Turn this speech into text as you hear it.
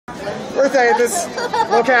birthday at this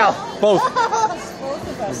locale? Both.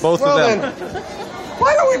 Both Well of them. then,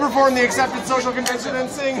 why don't we perform the accepted social convention and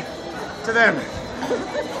sing to them?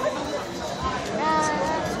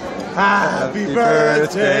 Happy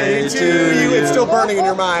birthday to you. It's still burning in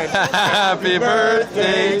your mind. Happy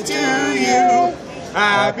birthday to you.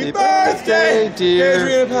 Happy birthday,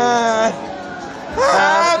 dear Pie.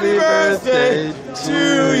 Happy birthday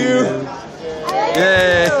to you.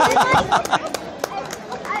 Yay! I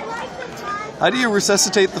like the flash. How do you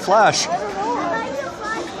resuscitate the Flash? I like the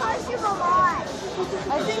flash costume a lot.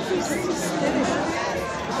 I think he's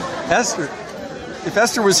spinning. Esther. If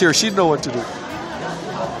Esther was here, she'd know what to do.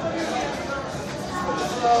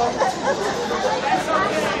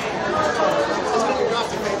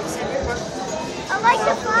 I like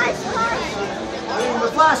the flash costume.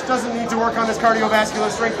 The Flash doesn't need to work on his cardiovascular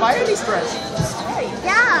strength by any stretch.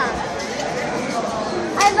 Yeah.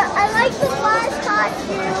 I like the flash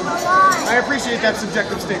costume a lot. I appreciate that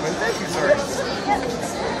subjective statement. Thank you, sir.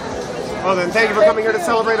 Well then, thank you for coming here to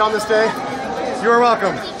celebrate on this day. You are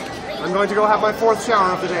welcome. I'm going to go have my 4th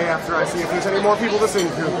shower of the day after I see if there's any more people to sing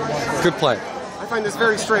to. Good play. I find this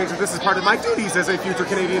very strange that this is part of my duties as a future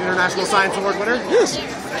Canadian International Science Award winner. Yes.